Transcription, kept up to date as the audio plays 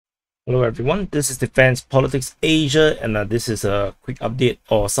Hello everyone, this is Defense Politics Asia, and this is a quick update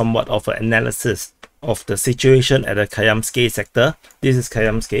or somewhat of an analysis of the situation at the Kamyanske sector. This is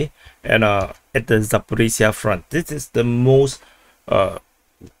Kamyanske, and at the Zaporizhzhia Front. This is the most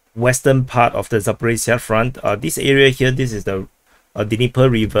western part of the Zaporizhzhia Front. This area here, this is the Dnieper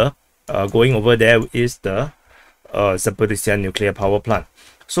River. Going over there is the Zaporizhzhia nuclear power plant.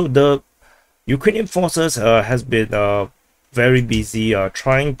 So the Ukrainian forces has been very busy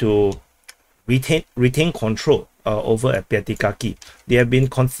trying to retain control over at Pyatykhatky. They have been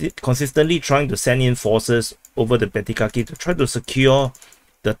consistently trying to send in forces over the Pyatykhatky to try to secure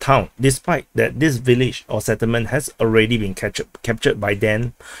the town, despite that this village or settlement has already been captured by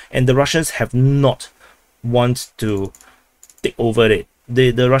them, and the Russians have not want to take over it.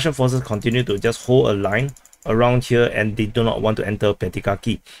 The Russian forces continue to just hold a line around here, and they do not want to enter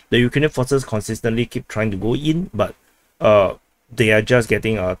Pyatykhatky. The Ukrainian forces consistently keep trying to go in, but they are just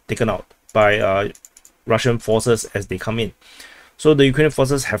getting taken out by Russian forces as they come in. So the Ukrainian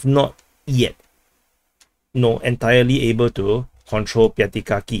forces have not yet entirely able to control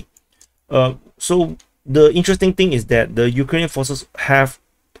Pyatykhatky. So the interesting thing is that the Ukrainian forces have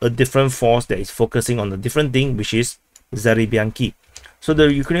a different force that is focusing on a different thing, which is Zaporizhzhia. So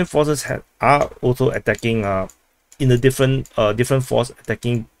the Ukrainian forces are also attacking in a different force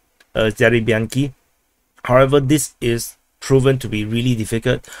attacking Zaporizhzhia. However, this is proven to be really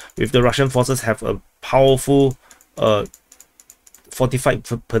difficult if the Russian forces have a powerful fortified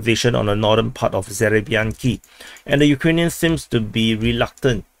position on the northern part of Zaporizhzhia, and the Ukrainians seems to be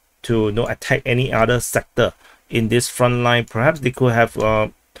reluctant to attack any other sector in this front line. Perhaps they could have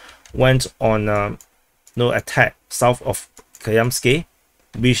went on attack south of Kamyanske,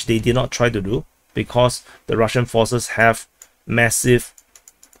 which they did not try to do because the Russian forces have massive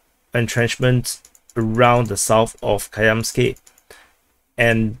entrenchments around the south of Kamyanske,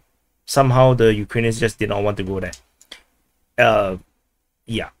 and somehow the Ukrainians just did not want to go there.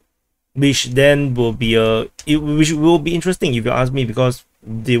 Yeah, which then will be which will be interesting if you ask me, because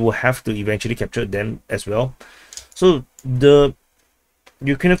they will have to eventually capture them as well. So the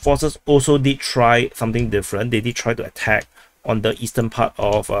Ukrainian forces also did try something different. They did try to attack on the eastern part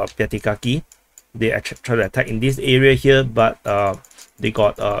of Pyatykhatky. They actually tried to attack in this area here, but they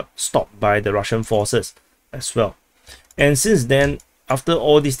got stopped by the Russian forces as well. And since then, after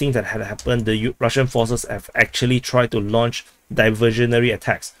all these things that had happened, the Russian forces have actually tried to launch diversionary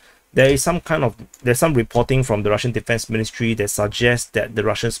attacks. There's some reporting from the Russian Defense Ministry that suggests that the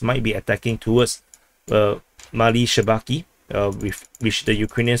Russians might be attacking towards Maly Shcherbaky, which the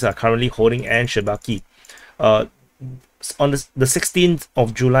Ukrainians are currently holding, and Shcherbaky. On the 16th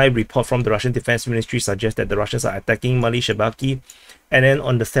of July, report from the Russian Defense Ministry suggests that the Russians are attacking Maly Shcherbaky, and then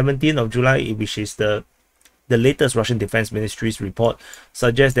on the 17th of July, which is the latest Russian Defense Ministry's report,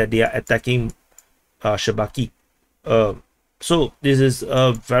 suggests that they are attacking Shcherbaky. So this is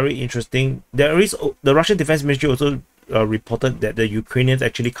very interesting. The Russian Defense Ministry also reported that the Ukrainians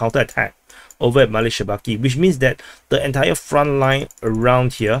actually counterattack over at Maly Shcherbaky, which means that the entire front line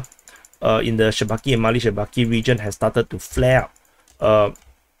around here in the Shcherbaky and Maly Shcherbaky region has started to flare up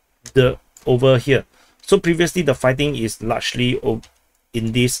over here. So previously the fighting is largely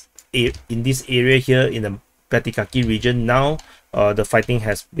in this area here in the Pyatykhatky region. Now the fighting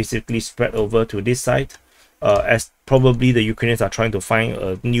has basically spread over to this side, as probably the Ukrainians are trying to find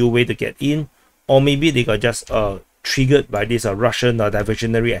a new way to get in, or maybe they got just triggered by this Russian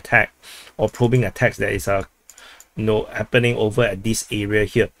diversionary attack or probing attacks that is happening over at this area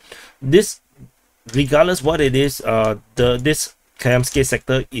here. This, regardless what it is, this Kamyanske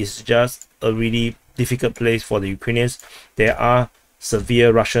sector is just a really difficult place for the Ukrainians. There are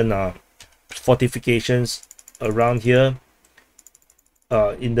severe Russian fortifications around here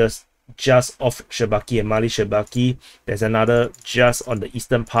in the just off Shcherbaky and Maly Shcherbaky. There's another just on the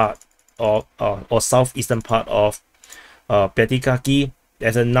eastern part or southeastern part of Pyatykhatky.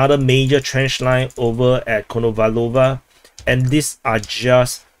 There's another major trench line over at Konovalova, and these are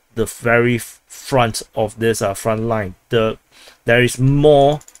just the very front of this front line. There is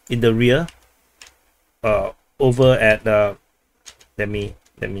more in the rear over at let me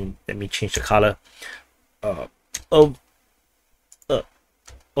change the color.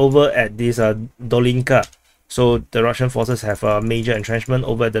 Over at this Dolinka. So the Russian forces have a major entrenchment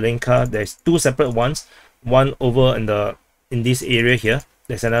over at Dolinka. There's two separate ones, one over in this area here.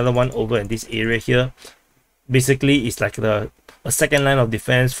 There's another one over in this area here. Basically, it's like a second line of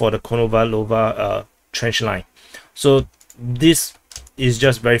defense for the Konovalova trench line. So this is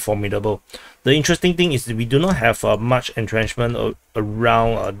just very formidable. The interesting thing is we do not have much entrenchment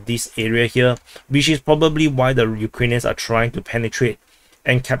around this area here, which is probably why the Ukrainians are trying to penetrate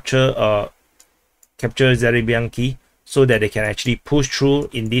and capture Zaporizhzhia, so that they can actually push through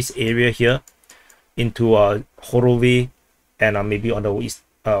in this area here into Horove, and maybe on the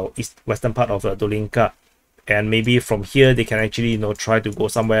western part of Dolinka, and maybe from here they can actually try to go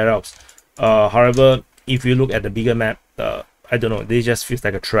somewhere else. However, if you look at the bigger map, I don't know, this just feels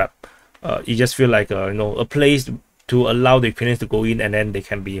like a trap. It just feels like a place to allow the Ukrainians to go in, and then they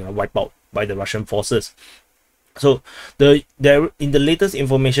can be wiped out by the Russian forces. So in the latest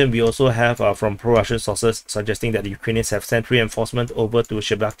information, we also have from pro-Russian sources suggesting that the Ukrainians have sent reinforcement over to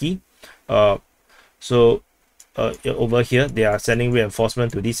Shcherbaky. Over here they are sending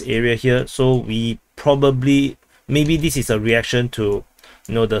reinforcement to this area here. So we maybe this is a reaction to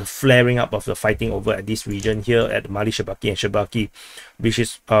the flaring up of the fighting over at this region here at Maly Shcherbaky and Shcherbaky, which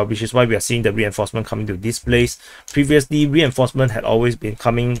is why we are seeing the reinforcement coming to this place. Previously, reinforcement had always been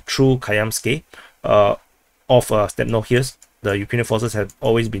coming through Kamyanske of Stepno Hills. The Ukrainian forces have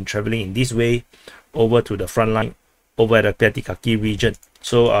always been traveling in this way over to the front line over at the Pyatykhatky region.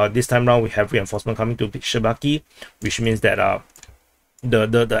 So this time around we have reinforcement coming to Shcherbaky, which means that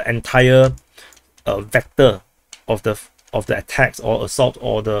the entire vector of the attacks or assault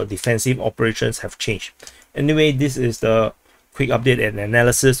or the defensive operations have changed. Anyway, this is the quick update and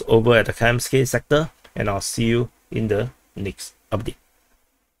analysis over at the Kamyanske sector, and I'll see you in the next update.